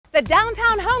The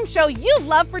downtown home show you've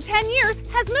loved for 10 years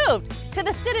has moved to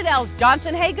the Citadel's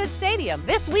Johnson Haygood Stadium.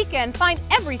 This weekend, find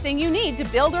everything you need to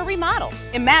build or remodel.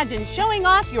 Imagine showing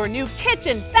off your new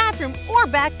kitchen, bathroom, or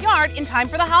backyard in time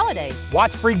for the holidays.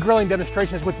 Watch free grilling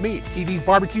demonstrations with me, TV's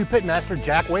barbecue pitmaster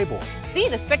Jack Wayborn. See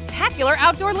the spectacular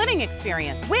outdoor living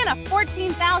experience. Win a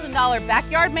 $14,000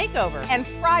 backyard makeover. And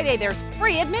Friday, there's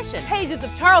free admission. Pages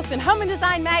of Charleston Home and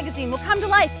Design magazine will come to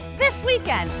life this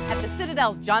weekend at the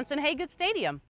Citadel's Johnson Haygood Stadium.